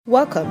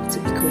Welcome to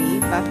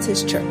Ikoyi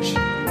Baptist Church.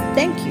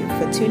 Thank you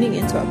for tuning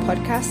into our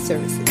podcast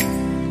services.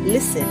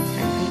 Listen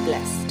and be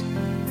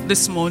blessed.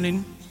 This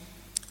morning,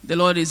 the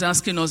Lord is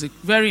asking us a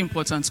very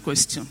important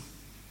question.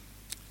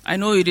 I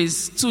know it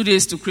is 2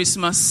 days to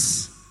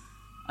Christmas,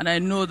 and I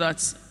know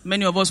that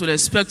many of us would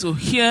expect to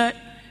hear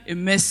a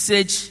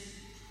message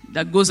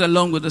that goes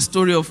along with the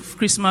story of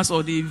Christmas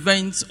or the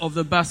event of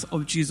the birth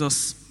of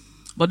Jesus.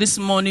 But this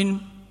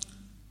morning,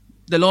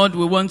 the Lord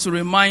will want to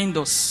remind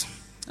us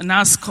and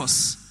ask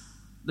us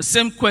the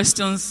same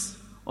questions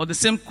or the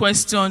same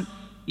question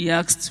he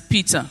asked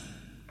Peter.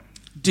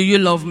 Do you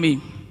love me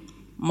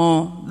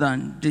more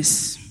than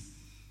this?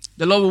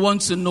 The Lord will want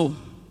to know,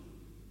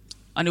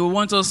 and he will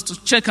want us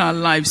to check our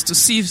lives to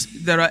see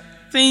if there are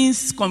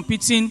things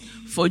competing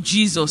for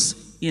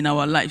Jesus in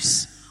our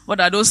lives. What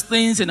are those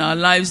things in our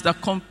lives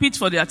that compete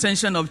for the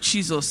attention of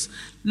Jesus?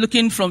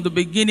 Looking from the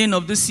beginning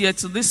of this year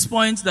to this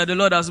point that the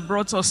Lord has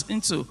brought us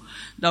into,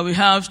 that we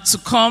have to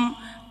come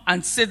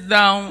and sit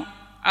down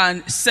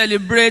and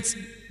celebrate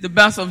the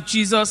birth of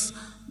Jesus.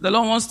 The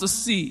Lord wants to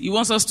see. He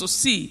wants us to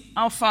see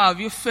how far have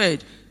you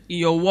fared in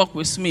your walk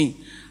with me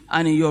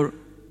and in your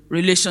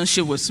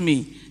relationship with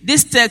me.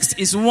 This text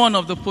is one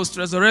of the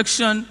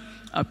post-resurrection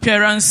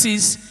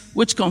appearances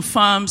which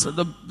confirms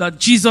that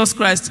Jesus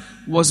Christ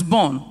was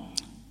born,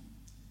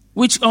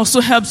 which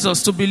also helps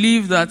us to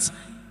believe that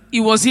he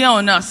was here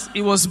on earth.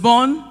 He was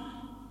born,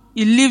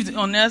 he lived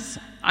on earth,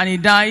 and he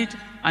died,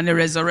 and he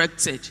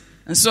resurrected.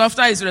 And so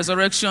after his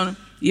resurrection,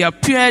 he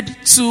appeared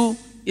to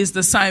his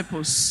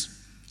disciples.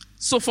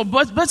 So for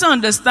better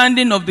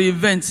understanding of the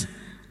event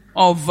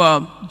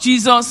of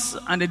Jesus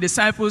and the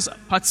disciples,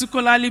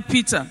 particularly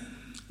Peter,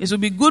 it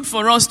would be good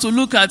for us to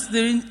look at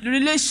the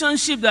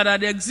relationship that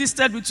had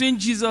existed between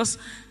Jesus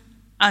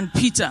and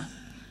Peter,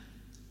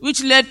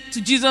 which led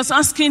to Jesus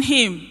asking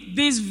him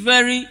this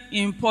very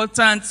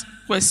important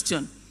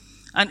question.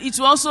 And it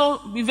will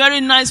also be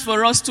very nice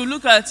for us to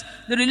look at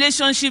the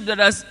relationship that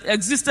has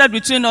existed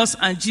between us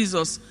and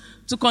Jesus,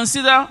 to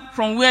consider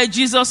from where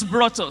Jesus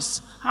brought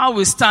us, how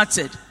we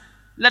started.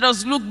 Let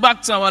us look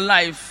back to our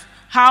life.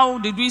 How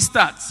did we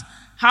start?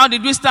 How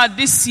did we start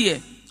this year?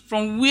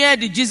 From where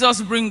did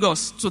Jesus bring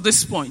us to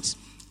this point?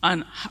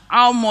 And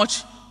how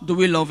much do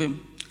we love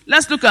him?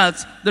 Let's look at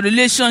the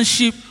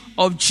relationship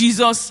of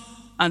Jesus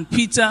and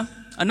Peter,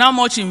 and how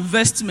much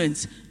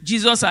investment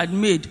Jesus had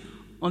made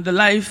on the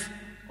life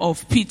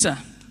of Peter.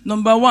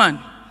 Number one,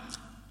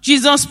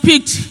 Jesus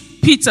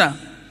picked Peter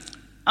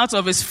out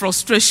of his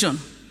frustration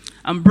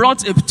and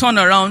brought a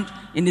turnaround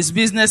in his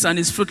business and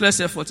his fruitless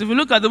efforts. If you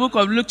look at the book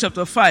of Luke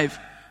chapter 5,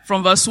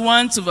 from verse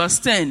 1 to verse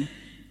 10,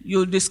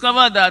 you'll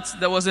discover that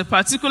there was a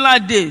particular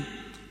day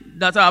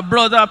that our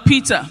brother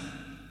Peter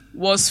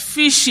was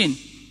fishing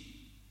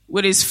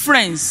with his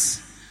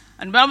friends.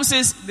 And the Bible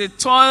says they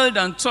toiled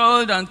and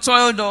toiled and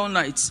toiled all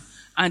night,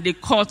 and they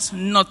caught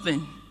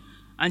nothing.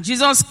 And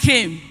Jesus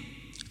came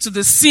to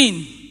the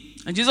scene,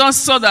 and Jesus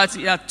saw that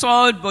he had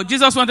toiled, but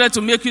Jesus wanted to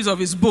make use of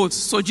his boat.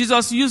 So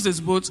Jesus used his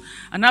boat,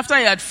 and after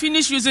he had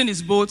finished using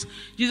his boat,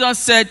 Jesus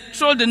said,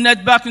 throw the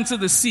net back into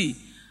the sea.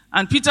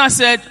 And Peter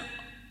said,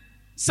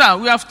 sir,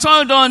 we have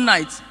toiled all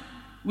night.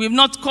 We have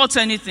not caught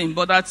anything,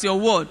 but at your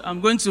word,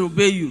 I'm going to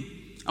obey you.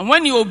 And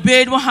when he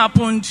obeyed, what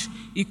happened?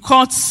 He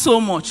caught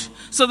so much.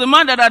 So the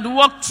man that had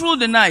walked through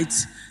the night,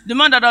 the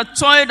man that had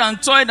toiled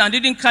and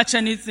didn't catch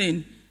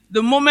anything,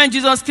 the moment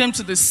Jesus came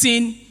to the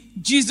scene,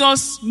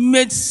 Jesus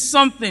made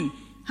something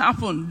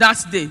happen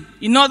that day.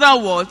 In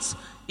other words,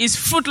 his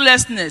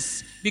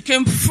fruitlessness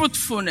became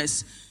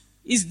fruitfulness.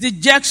 His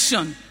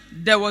dejection,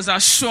 there was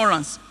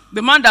assurance.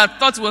 The man that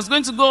thought he was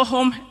going to go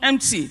home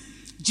empty,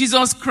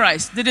 Jesus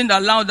Christ didn't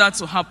allow that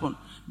to happen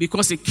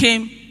because he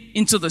came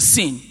into the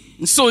scene.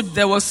 And so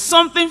there was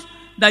something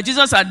that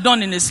Jesus had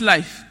done in his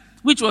life,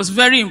 which was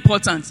very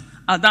important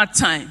at that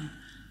time.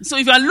 So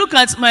if I look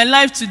at my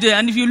life today,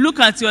 and if you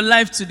look at your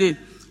life today,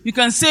 you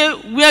can say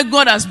where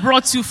God has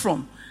brought you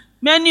from.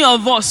 Many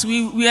of us,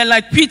 we are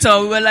like Peter,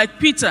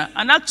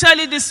 And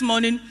actually this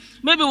morning,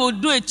 maybe we'll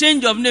do a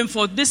change of name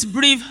for this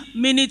brief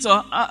minute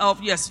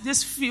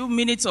this few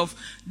minutes of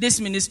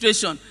this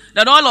ministration.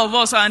 That all of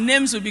us, our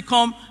names will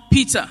become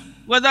Peter.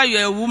 Whether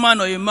you're a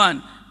woman or a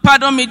man.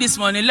 Pardon me this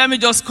morning, let me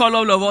just call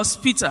all of us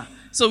Peter.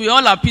 So we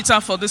all are Peter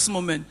for this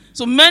moment.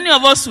 So many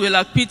of us were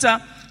like Peter.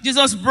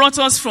 Jesus brought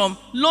us from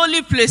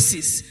lowly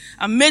places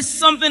and made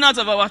something out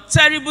of our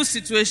terrible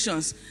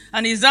situations.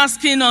 And he's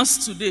asking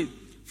us today,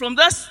 from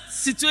that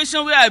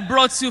situation where I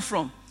brought you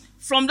from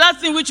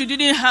that thing which you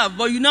didn't have,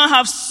 but you now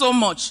have so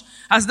much,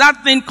 has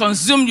that thing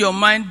consumed your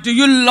mind? Do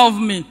you love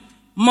me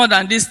more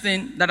than this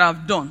thing that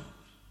I've done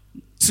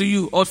to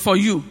you or for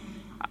you?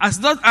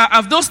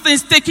 Have those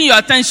things taken your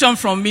attention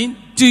from me?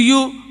 Do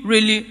you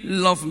really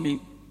love me?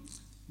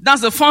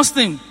 That's the first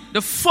thing.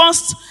 The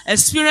first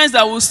experience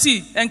that we'll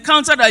see,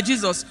 encounter that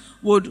Jesus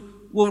would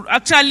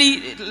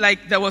actually,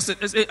 like there was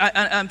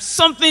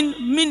something,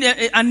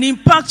 an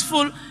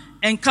impactful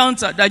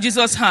encounter that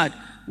Jesus had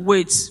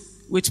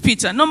with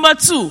Peter. Number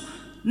two,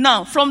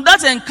 now from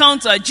that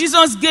encounter,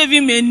 Jesus gave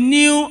him a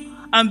new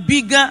and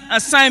bigger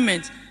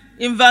assignment.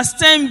 in verse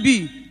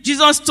 10b,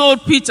 Jesus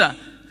told Peter,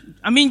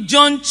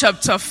 Luke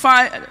chapter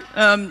 5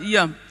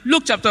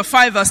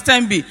 verse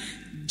 10b,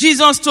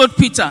 Jesus told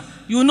Peter,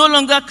 you will no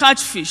longer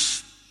catch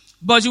fish,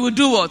 but you will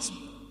do what?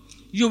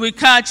 You will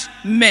catch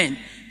men.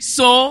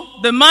 So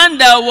the man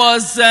that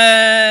was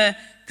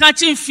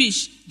catching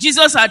fish,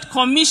 Jesus had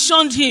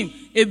commissioned him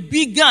a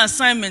bigger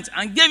assignment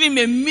and gave him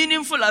a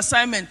meaningful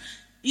assignment.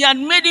 He had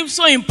made him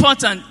so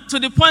important to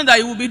the point that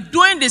he would be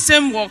doing the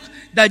same work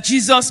that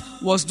Jesus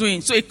was doing.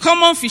 So a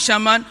common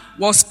fisherman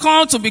was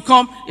called to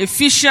become a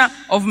fisher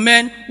of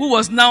men who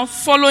was now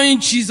following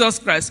Jesus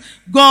Christ,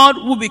 God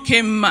who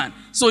became man.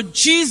 So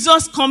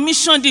Jesus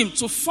commissioned him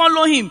to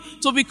follow him,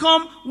 to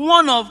become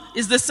one of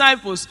his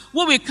disciples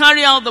who will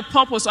carry out the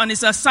purpose on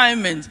his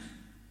assignment.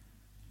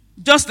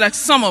 Just like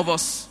some of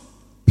us,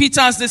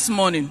 Peters this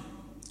morning,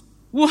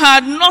 who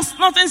had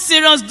nothing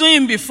serious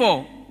doing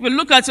before. You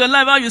look at your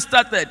life, how you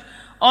started.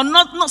 Or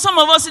not some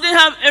of us didn't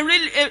have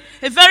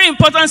a very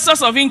important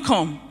source of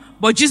income.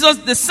 But Jesus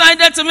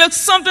decided to make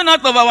something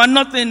out of our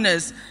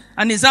nothingness.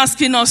 And he's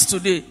asking us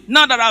today,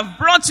 now that I've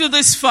brought you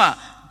this far,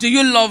 do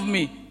you love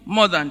me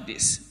more than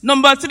this?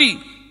 Number 3,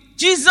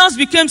 Jesus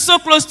became so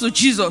close to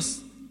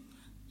Jesus.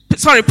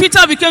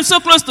 Peter became so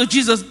close to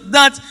Jesus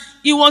that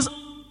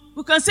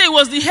we can say he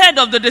was the head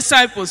of the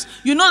disciples.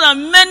 You know that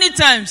many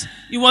times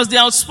he was the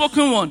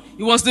outspoken one.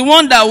 He was the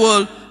one that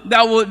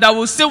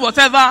will say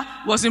whatever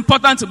was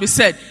important to be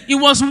said. He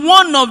was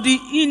one of the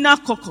inner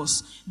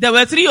caucus. There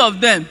were 3 of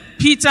them,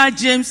 Peter,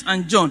 James,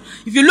 and John.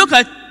 If you look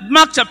at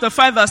Mark chapter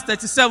 5 verse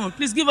 37,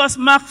 please give us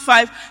Mark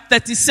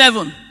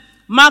 5:37.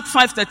 Mark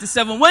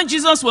 5:37. When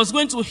Jesus was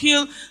going to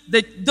heal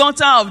the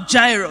daughter of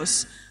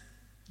Jairus,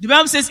 the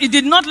Bible says he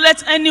did not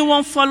let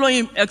anyone follow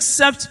him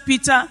except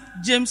Peter,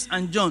 James,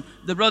 and John,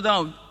 the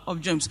brother of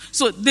James.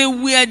 So they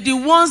were the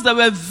ones that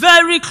were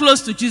very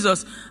close to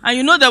Jesus. And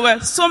you know there were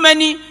so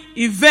many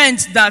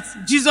events that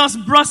Jesus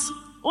brought,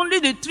 only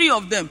the 3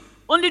 of them.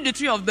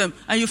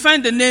 And you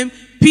find the name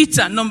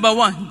Peter, number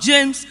 1,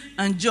 James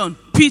and John.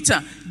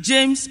 Peter,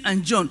 James,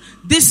 and John.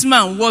 This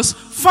man was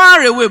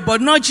far away,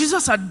 but now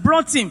Jesus had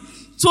brought him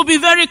to be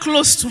very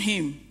close to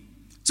him.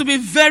 To be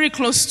very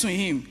close to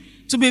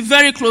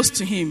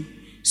him.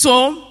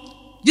 So,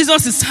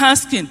 Jesus is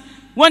asking.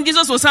 When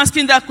Jesus was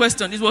asking that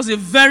question, it was a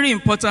very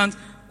important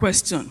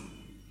question.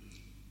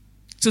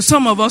 To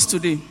some of us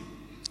today,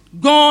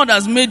 God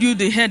has made you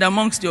the head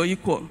amongst your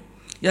equal.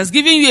 He has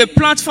given you a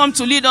platform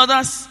to lead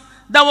others.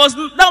 That was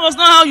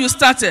not how you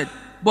started,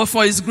 but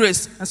for His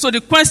grace. And so the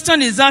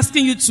question is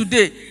asking you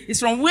today is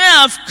from where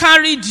I've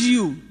carried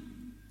you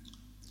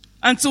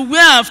and to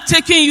where I've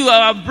taken you,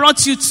 I've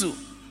brought you to.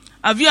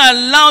 Have you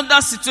allowed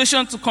that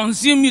situation to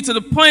consume you to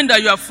the point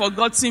that you have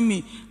forgotten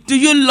me? Do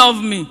you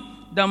love me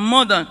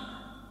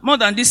more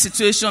than this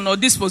situation or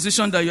this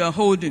position that you are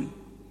holding?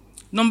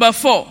 Number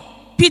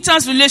 4,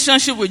 Peter's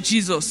relationship with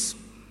Jesus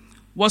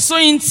was so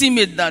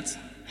intimate that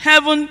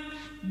heaven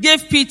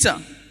gave Peter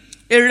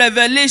a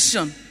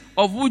revelation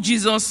of who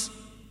Jesus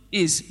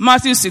is.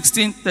 Matthew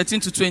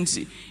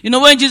 16:13-20. You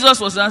know, when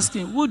Jesus was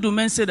asking, who do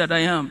men say that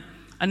I am?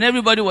 And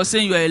everybody was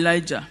saying, you are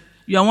Elijah.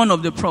 You are one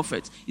of the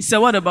prophets. He said,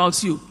 what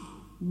about you?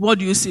 What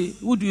do you say?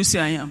 Who do you say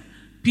I am?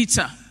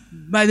 Peter,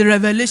 by the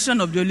revelation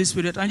of the Holy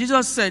Spirit. And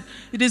Jesus said,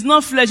 it is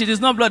not flesh, it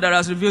is not blood that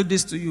has revealed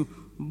this to you,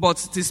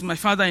 but it is my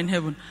Father in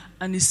heaven.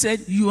 And he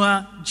said, you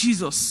are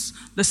Jesus,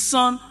 the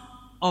Son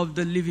of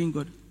the living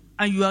God.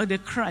 And you are the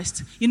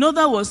Christ. You know,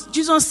 that was,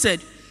 Jesus said,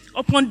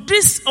 upon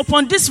this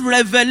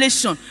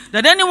revelation,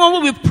 that anyone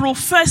who will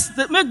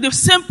make the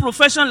same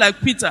profession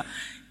like Peter,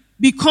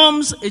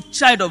 becomes a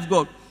child of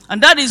God.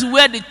 And that is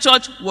where the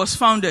church was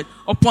founded,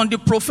 upon the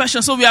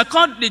profession. So we are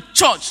called the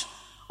church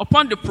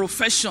upon the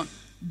profession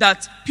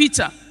that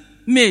Peter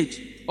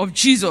made of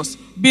Jesus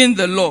being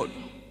the Lord.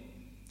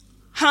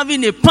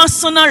 Having a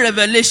personal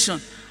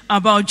revelation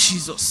about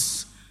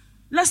Jesus.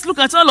 Let's look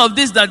at all of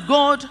this that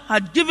God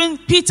had given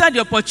Peter the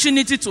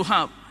opportunity to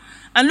have.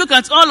 And look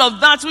at all of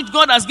that which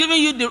God has given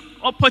you the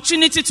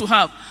opportunity to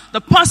have.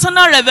 The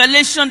personal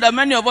revelation that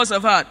many of us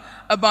have had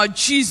about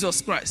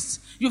Jesus Christ.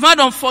 You've had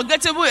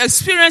unforgettable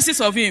experiences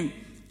of Him.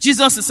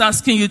 Jesus is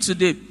asking you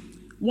today,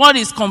 what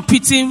is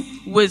competing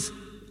with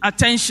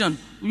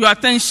your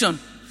attention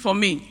for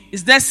me?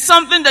 Is there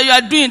something that you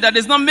are doing that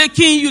is not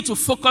making you to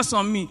focus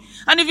on me?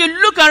 And if you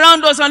look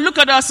around us and look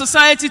at our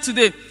society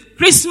today,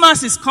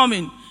 Christmas is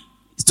coming.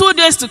 It's 2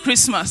 days to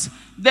Christmas.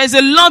 There's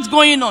a lot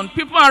going on.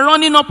 People are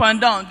running up and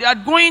down. They are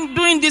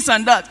doing this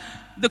and that.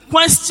 The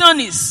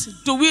question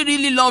is, do we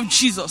really love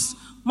Jesus?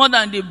 More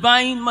than the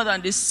buying, more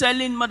than the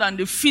selling, more than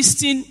the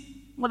feasting,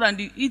 more than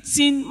the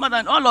eating, more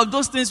than all of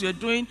those things we're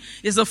doing.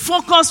 Is the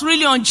focus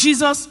really on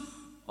Jesus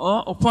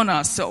or upon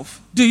ourselves?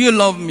 Do you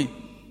love me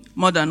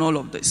more than all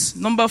of this?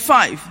 Number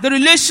 5, the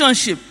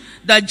relationship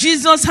that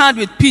Jesus had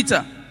with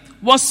Peter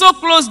was so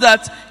close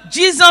that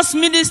Jesus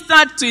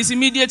ministered to his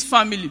immediate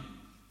family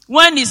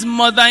when his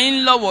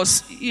mother-in-law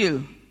was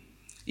ill.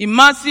 In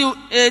Matthew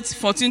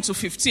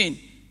 8:14-15,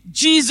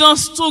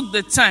 Jesus took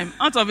the time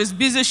out of his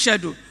busy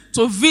schedule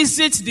to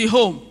visit the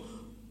home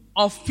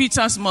of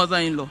Peter's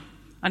mother-in-law.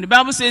 And the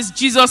Bible says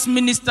Jesus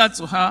ministered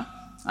to her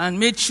and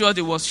made sure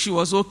she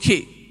was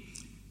okay.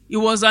 It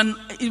was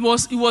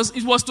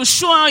to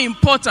show how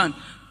important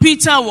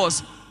Peter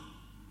was,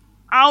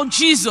 how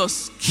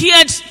Jesus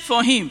cared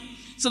for him.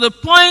 So the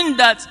point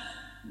that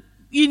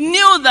he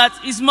knew that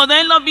his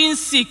mother-in-law being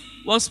sick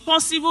was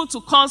possible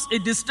to cause a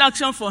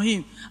distraction for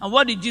him. And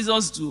what did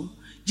Jesus do?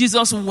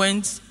 Jesus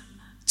went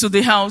to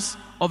the house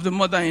of the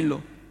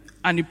mother-in-law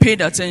and he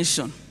paid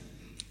attention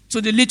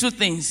to the little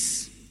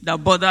things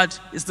that bothered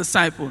his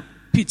disciple,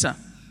 Peter.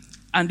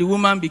 And the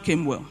woman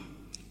became well.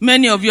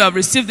 Many of you have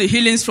received the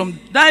healings from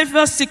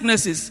diverse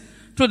sicknesses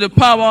through the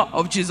power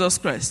of Jesus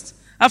Christ.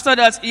 After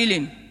that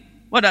healing,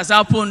 what has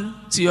happened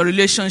to your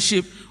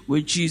relationship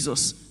with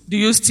Jesus? Do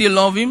you still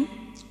love him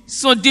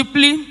so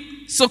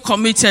deeply, so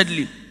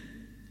committedly?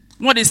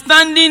 What is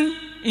standing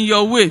in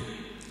your way?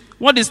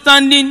 What is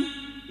standing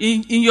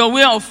in your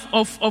way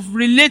of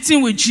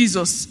relating with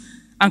Jesus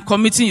and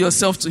committing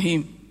yourself to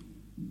him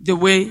the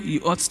way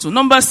you ought to?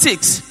 Number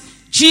 6,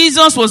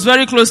 Peter was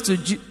very close to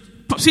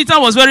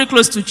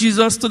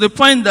Jesus to the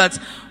point that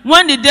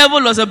when the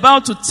devil was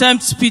about to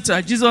tempt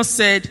Peter, Jesus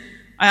said,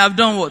 I have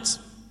done what?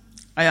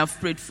 I have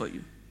prayed for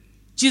you.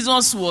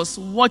 Jesus was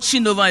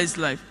watching over his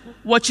life,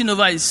 watching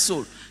over his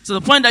soul. To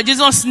the point that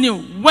Jesus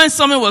knew when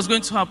something was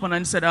going to happen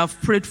and he said, I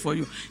have prayed for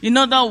you. In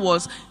other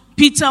words,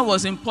 Peter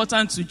was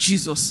important to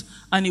Jesus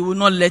and he would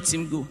not let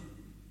him go.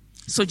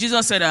 So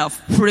Jesus said, I have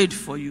prayed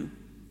for you.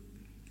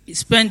 He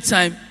spent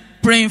time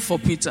praying for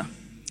Peter.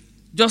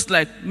 Just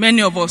like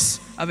many of us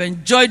have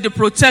enjoyed the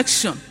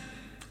protection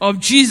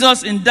of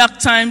Jesus in dark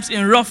times,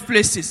 in rough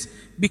places,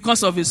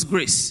 because of his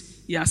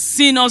grace. He has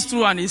seen us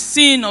through and he's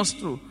seeing us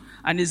through.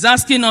 And he's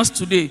asking us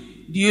today,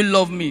 do you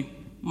love me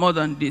more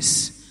than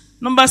this?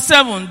 Number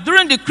 7,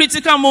 during the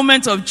critical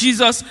moment of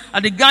Jesus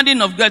at the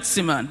Garden of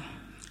Gethsemane,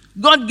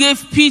 God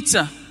gave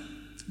Peter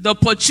the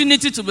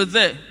opportunity to be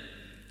there.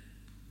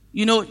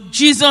 You know,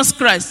 Jesus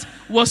Christ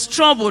was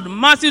troubled.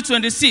 Matthew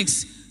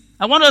 26.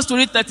 I want us to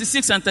read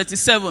 36 and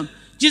 37.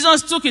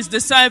 Jesus took his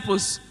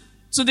disciples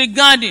to the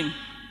garden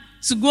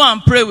to go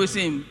and pray with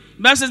him.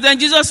 The Bible says, then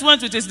Jesus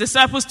went with his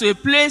disciples to a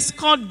place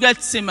called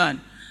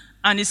Gethsemane.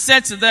 And he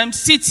said to them,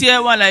 sit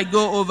here while I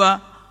go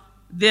over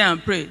there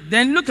and pray.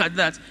 Then look at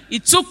that. He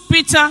took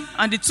Peter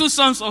and the 2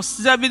 sons of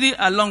Zebedee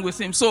along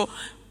with him. So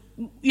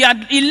he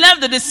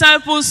left the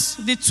disciples,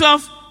 the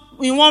 12,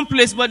 in one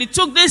place, but he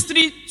took these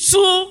 3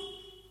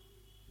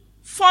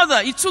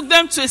 further. He took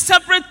them to a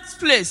separate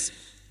place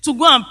to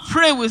go and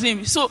pray with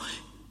him. So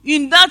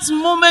in that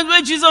moment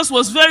where Jesus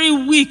was very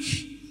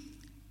weak,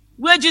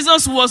 where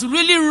Jesus was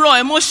really raw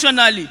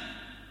emotionally,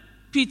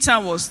 Peter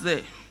was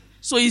there.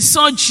 So he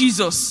saw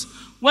Jesus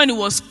when he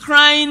was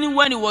crying,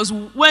 when he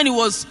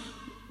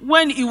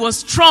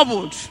was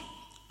troubled.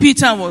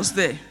 Peter was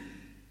there.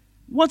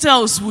 What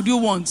else would you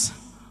want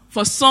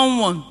for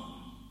someone?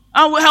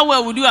 How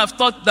well would you have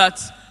thought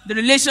that the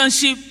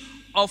relationship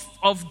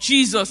of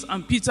Jesus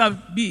and Peter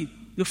be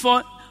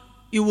before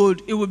it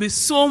would be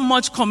so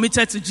much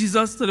committed to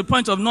Jesus to the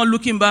point of not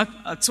looking back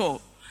at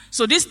all?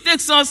 So this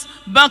takes us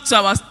back to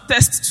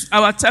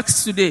our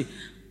text today.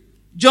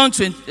 John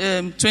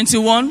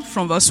 21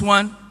 from verse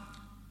 1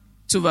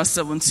 to verse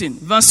 17.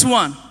 Verse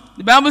 1.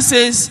 The Bible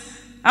says,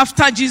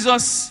 afterward,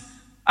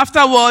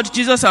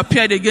 Jesus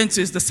appeared again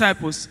to his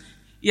disciples.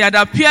 He had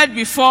appeared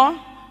before,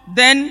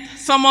 then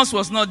Thomas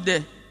was not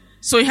there.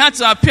 So he had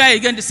to appear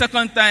again the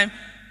second time,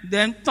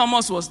 then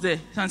Thomas was there.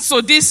 And so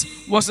this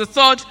was the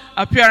third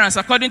appearance.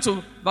 According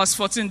to verse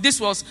 14,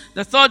 this was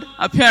the third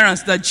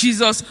appearance that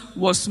Jesus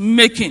was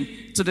making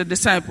to the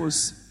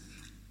disciples.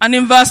 And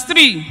in verse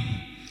 3,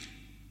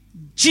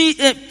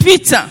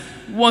 Peter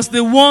was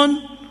the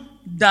one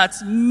that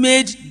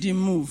made the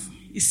move.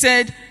 He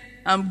said,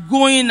 I'm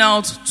going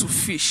out to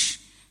fish.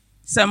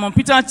 Simon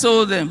Peter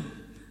told them,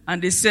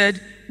 and they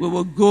said, we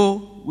will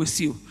go with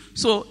you.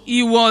 So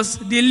he was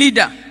the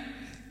leader.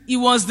 He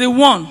was the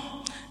one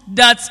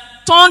that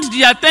turned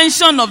the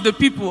attention of the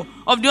people,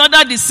 of the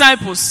other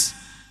disciples,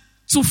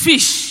 to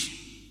fish.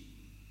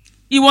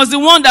 He was the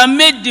one that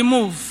made the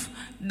move.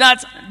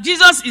 That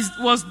Jesus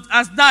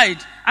has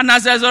died and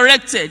has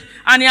resurrected,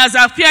 and he has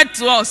appeared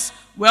to us.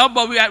 Well,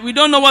 but we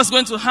don't know what's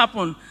going to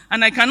happen,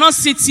 and I cannot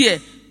sit here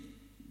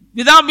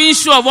without being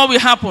sure of what will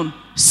happen.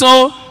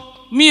 So,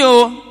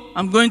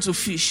 I'm going to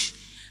fish.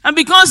 And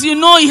because he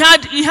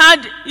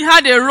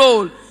had a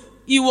role,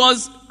 he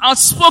was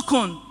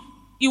outspoken.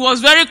 He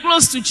was very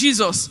close to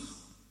Jesus.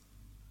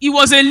 He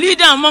was a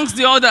leader amongst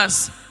the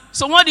others.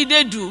 So what did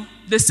they do?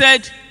 They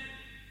said,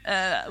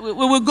 we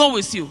will go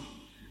with you.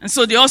 And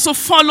so they also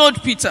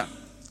followed Peter.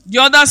 The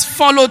others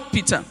followed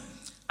Peter.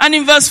 And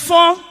in verse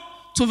 4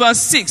 to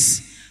verse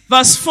 6,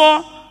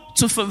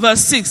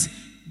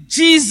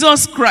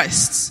 Jesus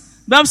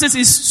Christ, the Bible says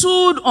he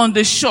stood on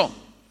the shore,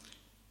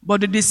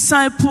 but the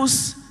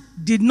disciples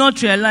did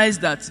not realize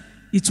that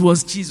it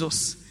was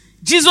Jesus.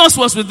 Jesus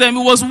was with them.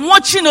 He was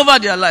watching over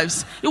their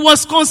lives. He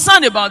was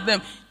concerned about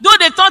them. Though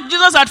they thought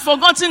Jesus had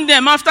forgotten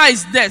them after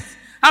his death,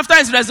 after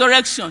his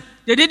resurrection,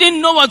 they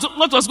didn't know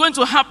what was going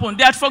to happen.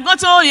 They had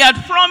forgotten all he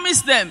had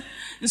promised them.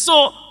 And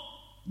so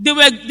they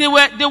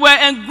were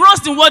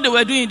engrossed in what they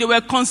were doing. They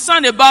were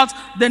concerned about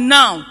the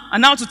now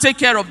and how to take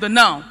care of the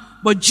now.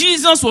 But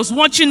Jesus was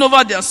watching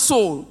over their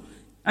soul.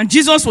 And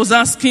Jesus was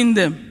asking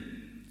them,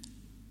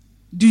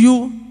 do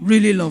you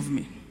really love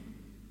me?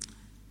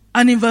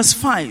 And in verse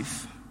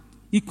 5,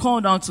 he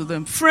called out to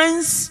them,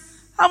 friends,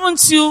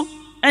 haven't you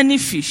any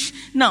fish?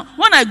 Now,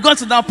 when I got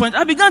to that point,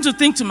 I began to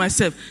think to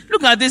myself,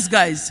 look at these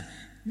guys.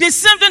 The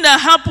same thing that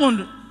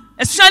happened,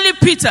 especially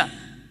Peter.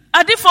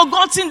 Had he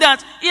forgotten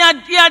that he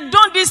had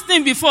done this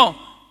thing before?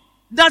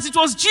 That it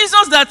was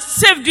Jesus that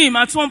saved him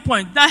at one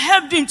point, that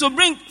helped him to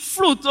bring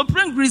fruit, to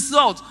bring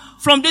results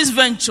from this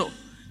venture.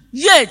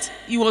 Yet,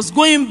 he was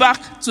going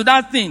back to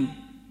that thing.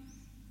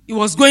 He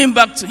was going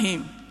back to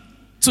him,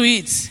 to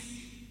it.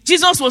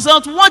 Jesus was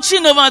out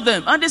watching over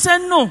them. And they said,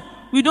 no,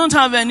 we don't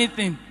have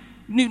anything.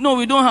 No,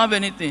 we don't have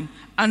anything.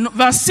 And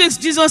verse 6,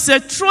 Jesus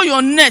said, throw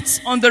your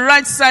nets on the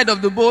right side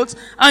of the boat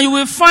and you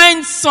will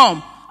find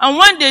some. And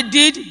when they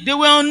did, they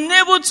were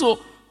unable to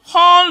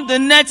haul the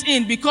net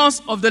in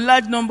because of the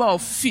large number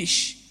of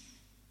fish.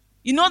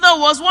 In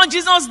other words, what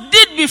Jesus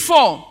did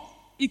before,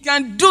 he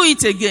can do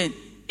it again.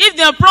 If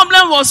their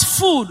problem was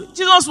food,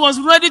 Jesus was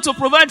ready to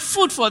provide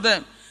food for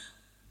them.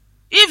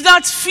 If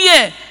that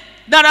fear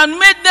that had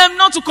made them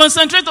not to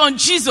concentrate on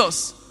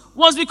Jesus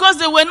was because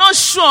they were not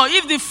sure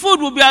if the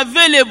food would be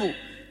available,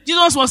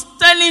 Jesus was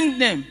telling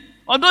them,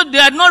 although they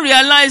had not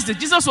realized it,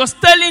 Jesus was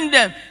telling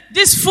them,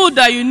 this food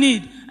that you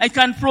need, I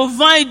can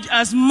provide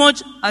as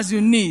much as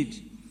you need.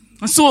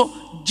 And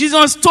so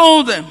Jesus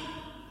told them,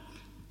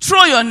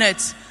 throw your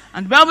net.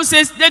 And the Bible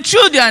says they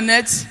threw their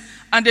net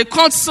and they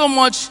caught so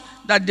much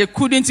that they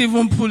couldn't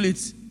even pull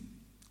it.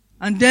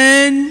 And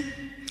then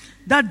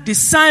that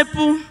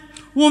disciple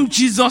whom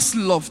Jesus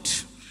loved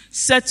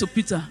said to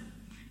Peter,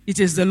 it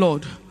is the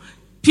Lord.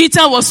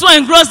 Peter was so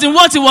engrossed in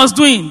what he was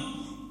doing,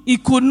 he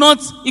could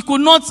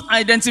not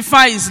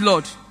identify his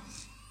Lord.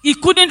 He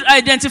couldn't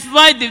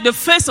identify the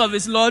face of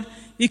his Lord.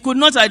 He could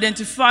not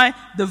identify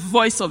the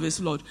voice of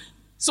his Lord.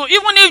 So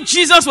even if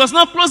Jesus was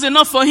not close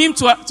enough for him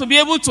to be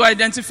able to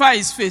identify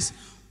his face,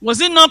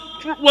 was it not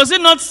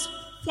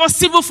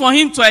possible for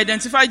him to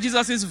identify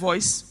Jesus'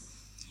 voice?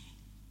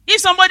 If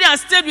somebody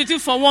has stayed with you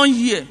for 1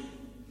 year,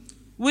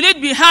 will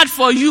it be hard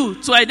for you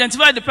to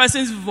identify the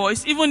person's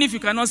voice, even if you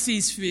cannot see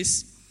his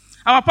face?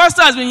 Our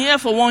pastor has been here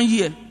for 1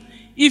 year.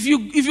 If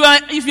you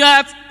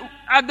are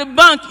at the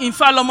bank in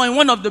Falomo, in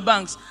one of the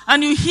banks,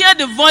 and you hear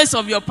the voice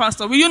of your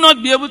pastor, will you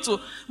not be able to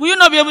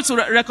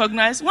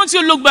recognize? Won't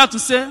you look back to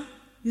say,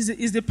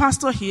 is the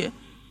pastor here?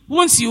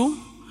 Won't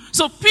you?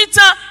 So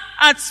Peter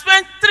had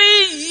spent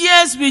 3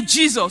 years with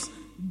Jesus.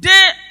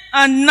 Day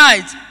and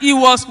night, he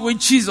was with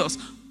Jesus.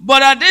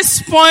 But at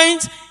this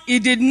point, he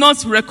did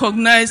not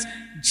recognize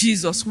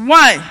Jesus.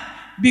 Why?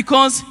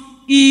 Because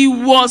he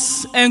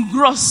was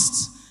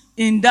engrossed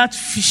in that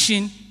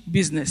fishing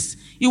business.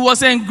 He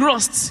was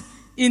engrossed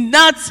in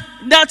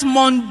that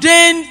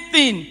mundane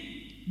thing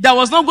that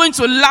was not going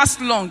to last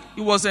long.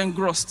 He was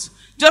engrossed.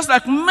 Just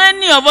like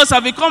many of us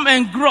have become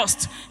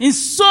engrossed in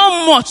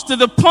so much to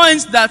the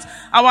point that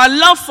our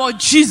love for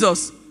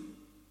Jesus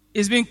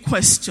is being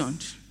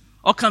questioned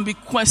or can be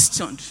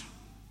questioned.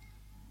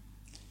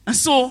 And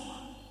so,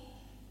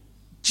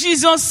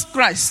 Jesus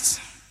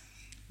Christ,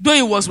 though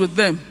he was with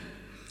them,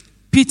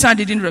 Peter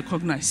didn't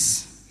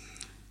recognize.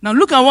 Now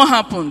look at what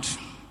happened.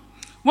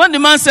 When the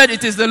man said,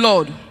 it is the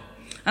Lord,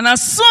 and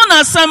as soon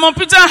as Simon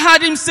Peter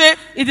heard him say,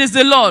 it is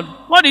the Lord,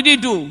 what did he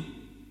do?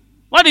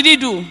 What did he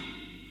do?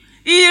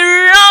 He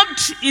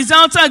wrapped his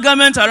outer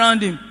garment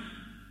around him.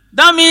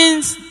 That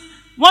means,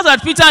 what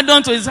had Peter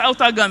done to his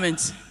outer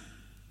garment?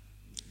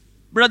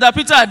 Brother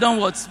Peter had done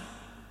what?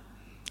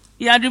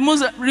 He had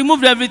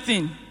removed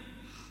everything.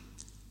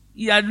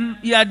 He had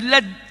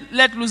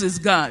let loose his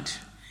guard.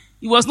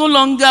 He was no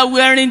longer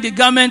wearing the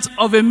garment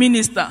of a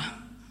minister,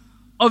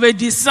 of a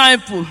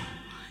disciple.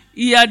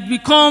 He had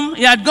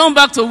gone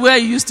back to where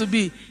he used to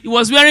be. He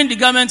was wearing the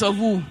garment of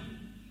who?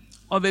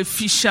 Of a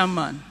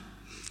fisherman.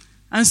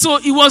 And so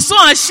he was so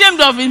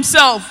ashamed of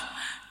himself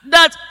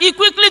that he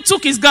quickly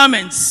took his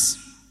garments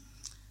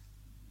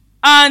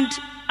and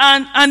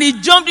he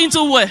jumped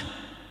into where?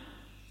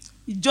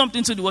 He jumped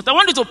into the water. I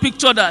want you to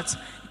picture that.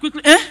 He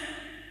quickly,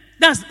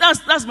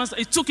 That's master.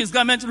 He took his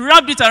garment,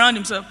 wrapped it around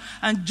himself,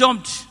 and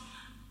jumped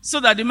so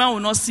that the man will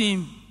not see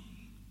him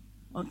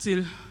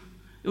until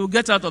he will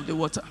get out of the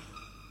water.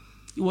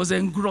 He was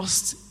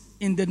engrossed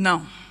in the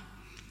now.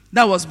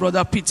 That was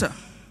Brother Peter.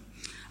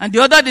 And the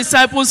other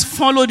disciples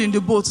followed in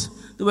the boat.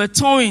 They were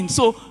towing.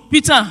 So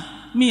Peter,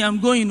 I'm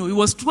going. He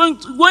was going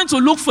to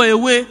look for a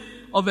way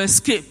of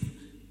escape.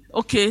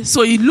 Okay,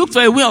 so he looked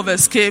for a way of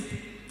escape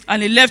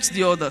and he left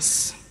the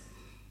others.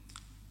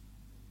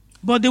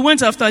 But they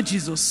went after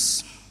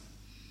Jesus.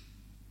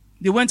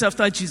 They went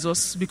after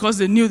Jesus because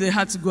they knew they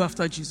had to go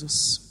after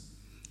Jesus.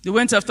 They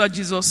went after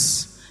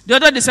Jesus. The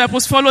other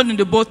disciples followed in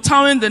the boat,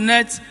 towing the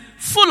net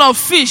full of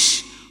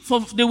fish, for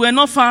they were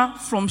not far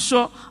from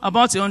shore,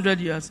 about 100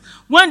 yards.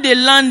 When they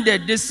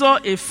landed, they saw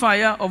a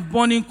fire of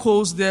burning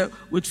coals there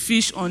with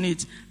fish on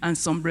it and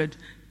some bread.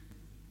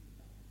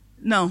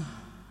 Now,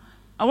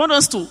 I want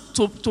us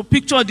to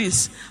picture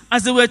this.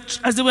 As they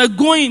were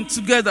going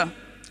together,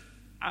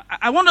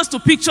 I want us to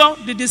picture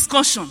the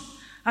discussion.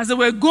 As they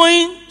were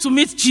going to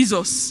meet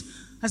Jesus,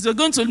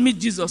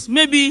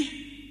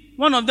 maybe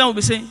one of them will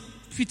be saying,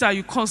 Peter,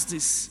 you caused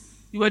this.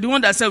 You were the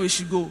one that said we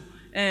should go.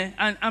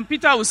 And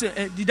Peter will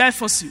say, did I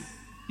force you?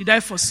 Did I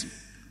force you?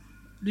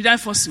 Did I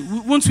force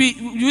you? Won't we?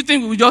 You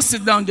think we will just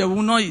sit down there? We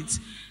will not eat.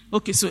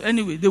 Okay, so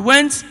anyway, they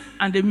went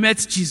and they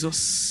met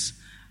Jesus.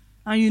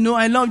 And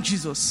I love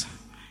Jesus.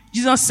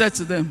 Jesus said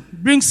to them,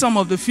 bring some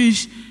of the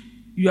fish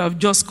you have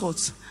just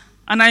caught.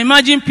 And I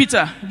imagine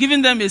Peter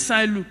giving them a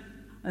side look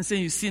and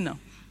saying, you see now,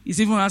 he's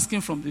even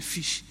asking from the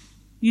fish.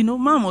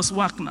 Man must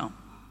work now.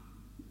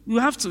 You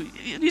have to.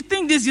 You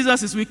think this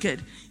Jesus is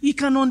wicked? He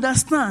can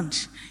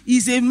understand.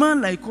 He's a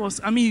man like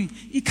us.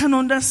 He can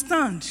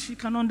understand. He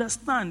can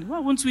understand. Why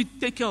won't we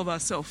take care of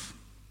ourselves?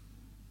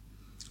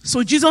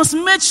 So Jesus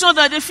made sure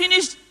that they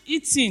finished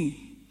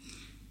eating.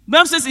 The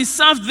Bible says he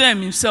served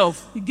them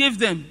himself. He gave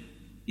them.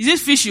 Is it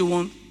fish you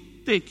want?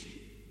 Take.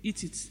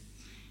 Eat it.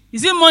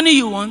 Is it money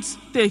you want?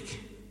 Take.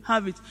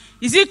 Have it.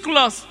 Is it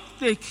cloth?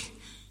 Take.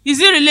 Is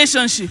it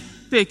relationship?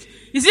 Take.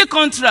 Is it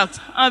contract?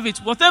 Have it.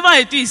 Whatever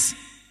it is,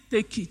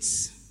 take it.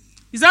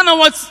 Is that not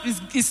what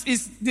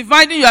is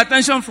dividing your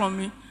attention from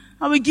me?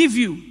 I will give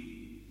you.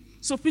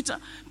 So Peter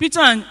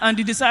and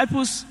the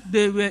disciples,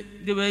 they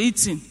were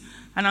eating.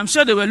 And I'm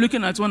sure they were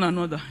looking at one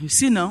another. You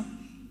see now?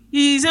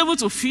 He is able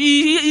to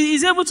feel, he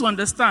is able to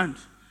understand.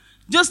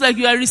 Just like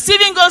you are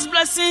receiving God's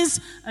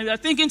blessings and you are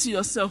thinking to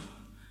yourself,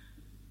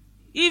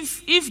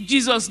 if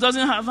Jesus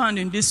doesn't have a hand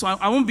in this one,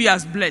 I won't be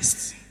as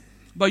blessed.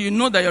 But you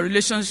know that your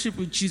relationship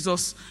with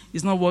Jesus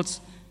is not what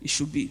it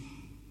should be.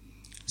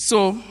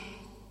 So,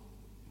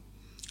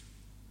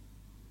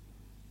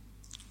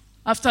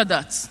 after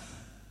that,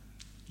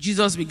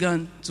 Jesus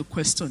began to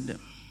question them.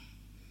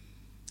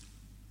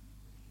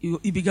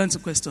 He began to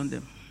question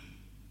them.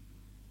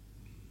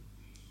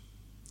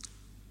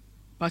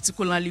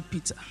 Particularly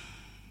Peter.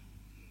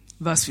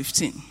 Verse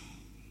 15.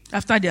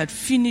 After they had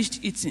finished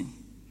eating,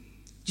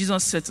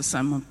 Jesus said to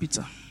Simon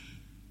Peter,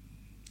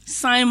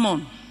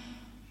 Simon,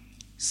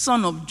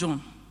 son of John.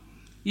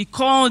 He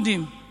called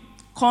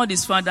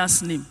his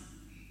father's name.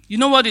 You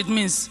know what it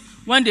means?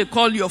 When they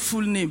call your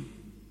full name,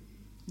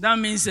 that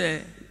means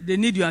they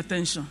need your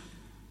attention.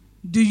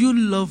 Do you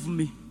love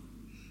me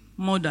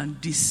more than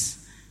this?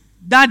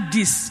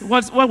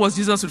 What was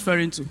Jesus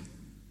referring to?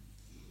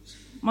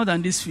 More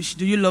than this fish.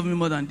 Do you love me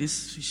more than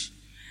this fish?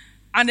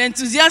 And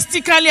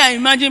enthusiastically, I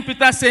imagine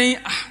Peter saying,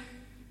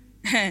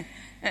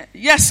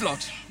 yes, Lord.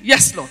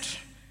 Yes, Lord.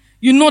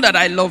 You know that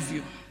I love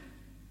you.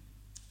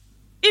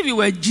 If you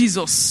were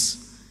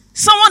Jesus,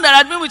 someone that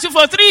had been with you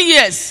for 3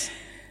 years,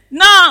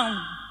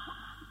 now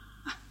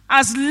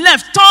has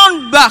left,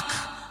 turned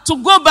back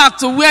to go back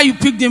to where you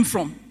picked him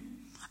from.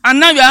 And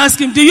now you're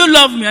asking, do you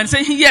love me? And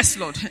saying, yes,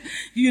 Lord.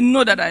 You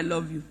know that I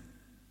love you.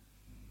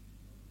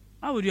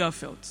 How would you have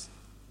felt?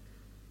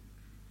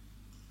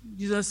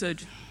 Jesus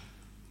said,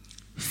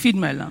 feed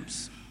my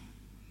lambs.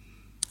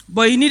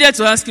 But he needed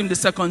to ask him the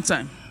second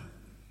time.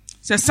 He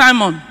said,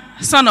 Simon,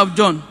 son of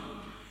John,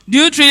 do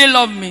you truly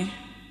love me?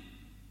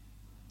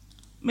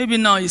 Maybe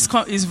now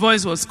his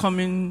voice was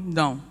coming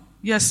down.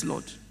 Yes,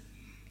 Lord.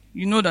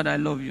 You know that I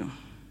love you.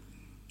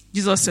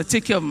 Jesus said,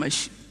 take care of my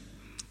sheep.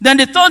 Then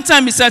the third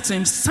time he said to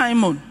him,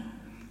 Simon,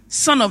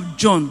 son of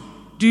John,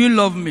 do you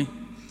love me?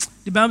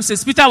 The Bible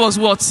says Peter was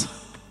what?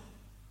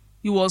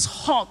 He was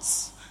hot.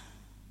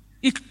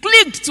 It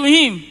clicked to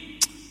him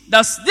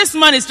that this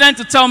man is trying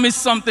to tell me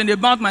something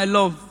about my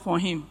love for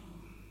him.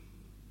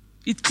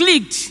 It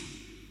clicked.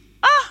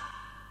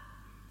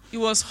 He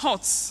was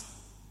hot.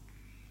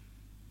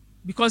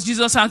 Because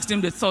Jesus asked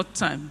him the third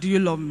time, do you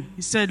love me?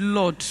 He said,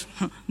 Lord.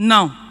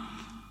 Now,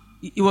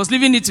 he was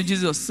leaving it to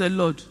Jesus. He said,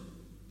 Lord,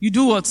 you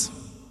do what?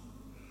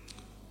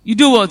 You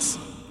do what?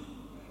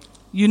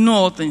 You know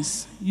all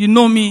things. You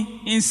know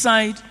me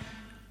inside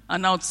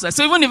and outside.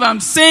 So even if I'm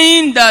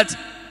saying that,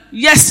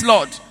 yes,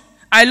 Lord,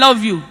 I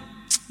love you,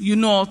 you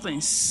know all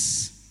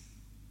things.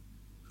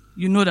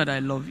 You know that I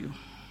love you.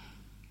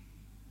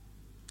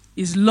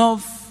 His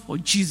love for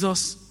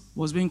Jesus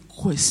was being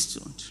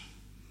questioned.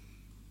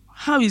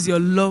 How is your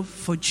love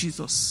for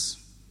Jesus?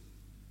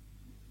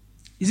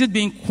 Is it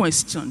being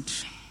questioned?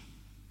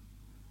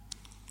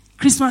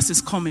 Christmas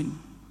is coming.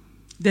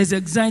 There's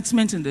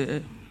excitement in the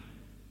air.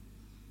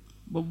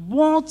 But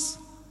what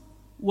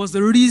was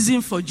the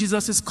reason for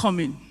Jesus'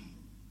 coming?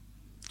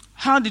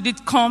 How did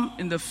it come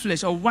in the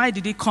flesh? Or why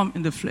did it come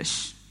in the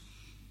flesh?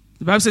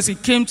 The Bible says he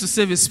came to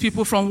save his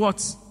people from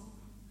what?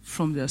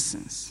 From their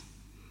sins.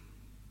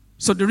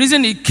 So the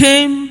reason he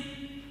came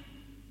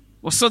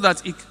was so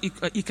that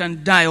he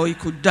can die, or he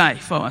could die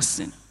for our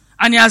sin.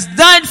 And he has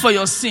died for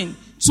your sin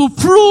to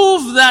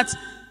prove that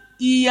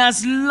he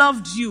has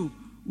loved you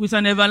with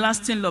an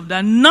everlasting love,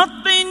 that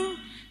nothing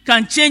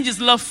can change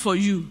his love for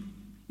you.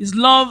 His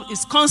love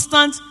is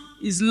constant.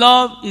 His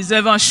love is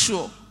ever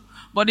sure.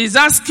 But he's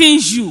asking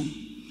you,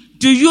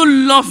 do you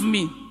love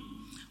me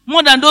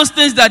more than those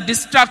things that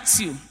distract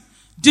you?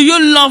 Do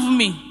you love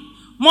me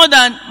more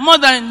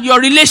than your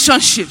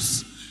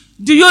relationships?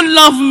 Do you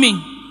love me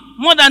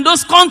more than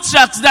those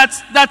contracts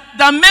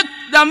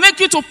that make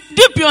you to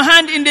dip your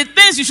hand in the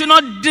things you should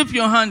not dip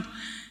your hand?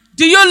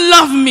 Do you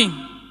love me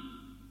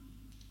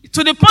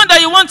to the point that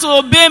you want to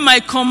obey my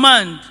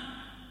command?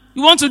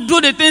 You want to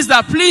do the things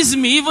that please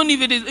me, even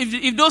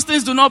if those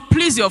things do not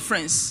please your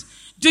friends?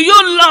 Do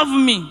you love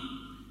me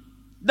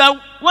that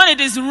when it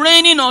is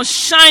raining or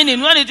shining,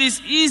 when it is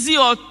easy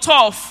or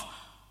tough,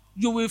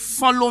 you will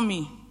follow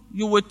me?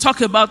 You will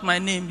talk about my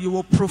name. You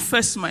will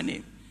profess my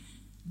name.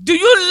 Do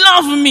you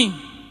love me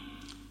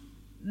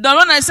that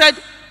when I said,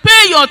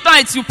 pay your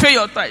tithes, you pay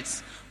your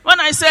tithes?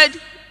 When I said,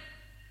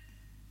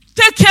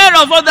 take care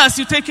of others,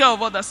 you take care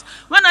of others.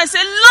 When I say,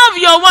 love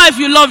your wife,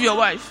 you love your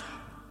wife.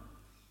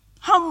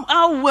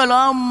 How well,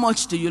 how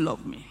much do you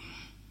love me?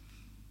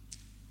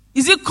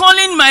 Is it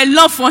calling my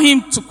love for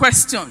him to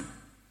question?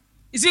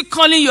 Is it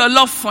calling your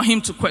love for him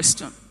to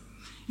question?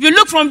 If you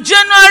look from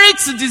January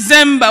to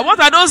December, what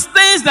are those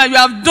things that you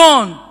have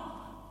done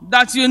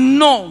that you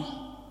know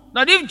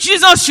that if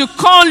Jesus should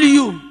call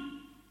you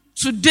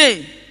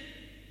today,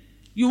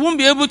 you won't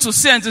be able to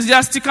say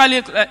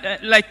enthusiastically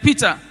like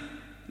Peter,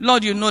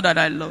 Lord, you know that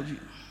I love you.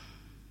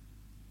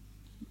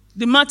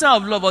 The matter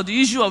of love, or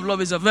the issue of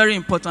love, is a very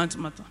important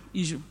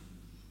issue.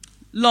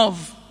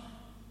 Love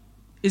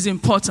is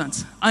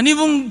important. And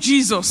even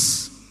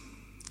Jesus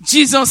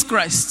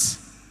Christ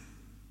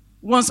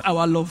wants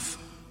our love,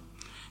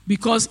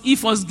 because he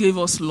first gave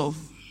us love.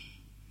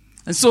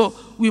 And so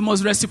we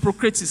must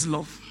reciprocate his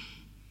love.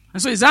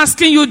 And so he's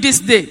asking you this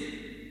day,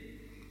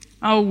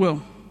 how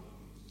well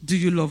do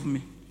you love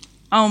me?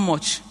 How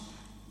much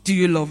do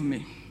you love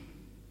me?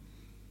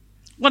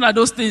 What are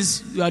those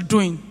things you are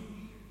doing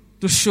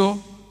to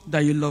show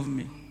that you love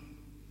me?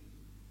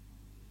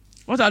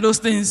 What are those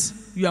things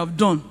you have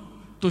done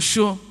to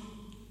show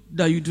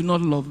that you do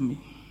not love me?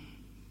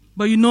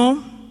 But you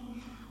know,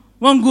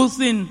 one good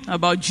thing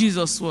about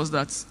Jesus was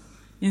that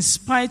in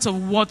spite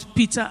of what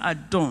Peter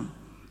had done,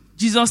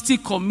 Jesus still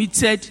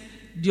committed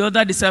the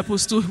other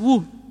disciples to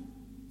who?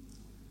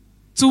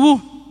 To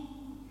who?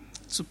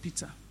 To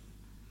Peter.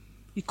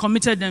 He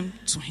committed them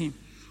to him.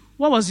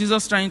 What was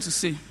Jesus trying to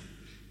say? He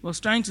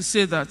was trying to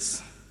say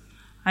that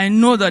I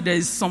know that there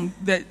is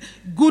that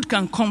good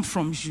can come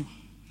from you.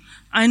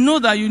 I know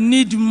that you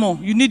need more.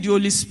 You need the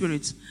Holy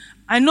Spirit.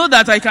 I know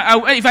that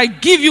if I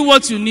give you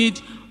what you need,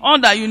 all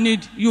that you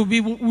need, you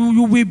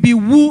will be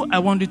who I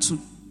want you to.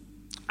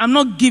 I'm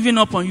not giving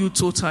up on you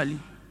totally.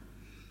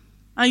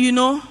 And you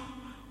know,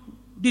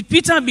 did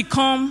Peter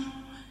become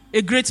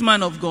a great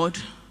man of God?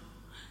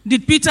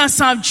 Did Peter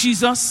serve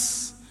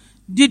Jesus?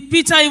 Did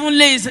Peter even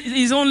lay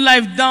his own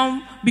life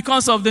down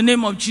because of the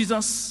name of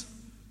Jesus?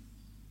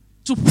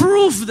 To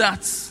prove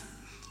that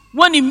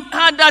when he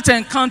had that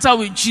encounter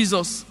with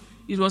Jesus,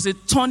 it was a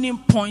turning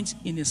point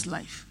in his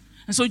life.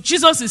 And so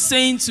Jesus is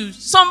saying to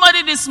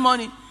somebody this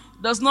morning,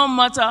 does not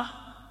matter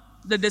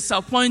the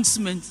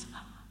disappointment,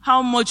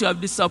 how much you have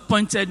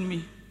disappointed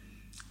me.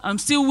 I'm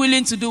still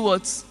willing to do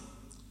what?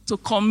 To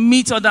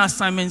commit other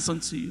assignments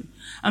unto you.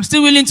 I'm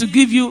still willing to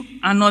give you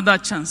another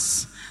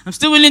chance. I'm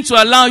still willing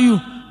to allow you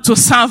to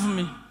serve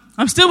me.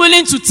 I'm still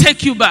willing to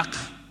take you back.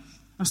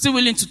 I'm still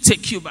willing to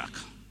take you back.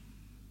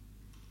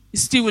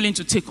 He's still willing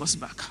to take us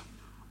back.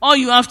 All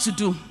you have to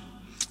do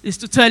is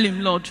to tell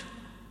him, Lord,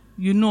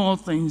 you know all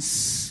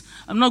things.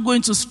 I'm not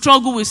going to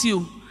struggle with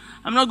you.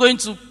 I'm not going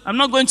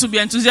to be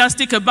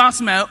enthusiastic about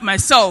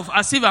myself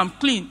as if I'm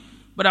clean,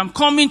 but I'm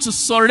coming to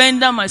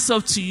surrender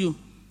myself to you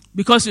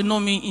because you know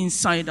me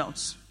inside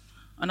out.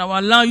 And I will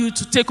allow you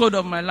to take hold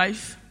of my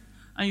life,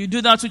 and you do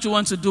that which you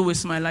want to do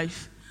with my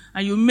life,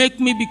 and you make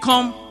me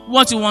become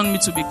what you want me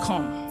to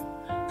become.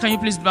 Can you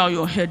please bow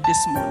your head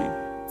this morning?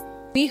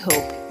 We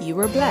hope you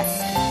were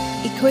blessed.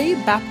 Ikoyi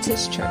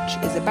Baptist Church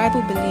is a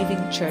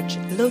Bible-believing church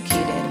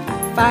located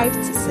at 5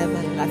 to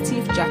 7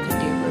 Lateef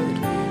Jakande Road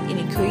in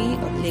Ikoyi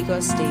of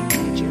Lagos State,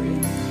 Nigeria.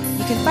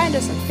 You can find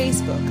us on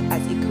Facebook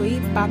at Ikoyi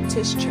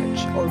Baptist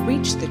Church or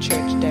reach the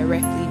church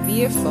directly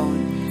via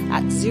phone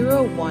at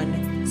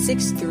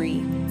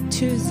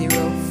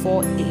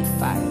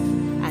 0163204885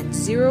 and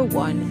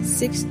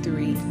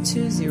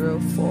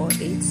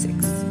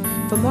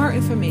 0163204886. For more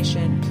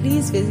information,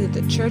 please visit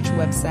the church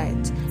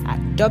website at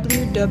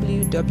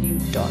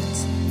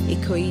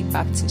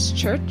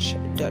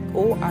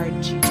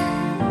www.ikoyibaptistchurch.org.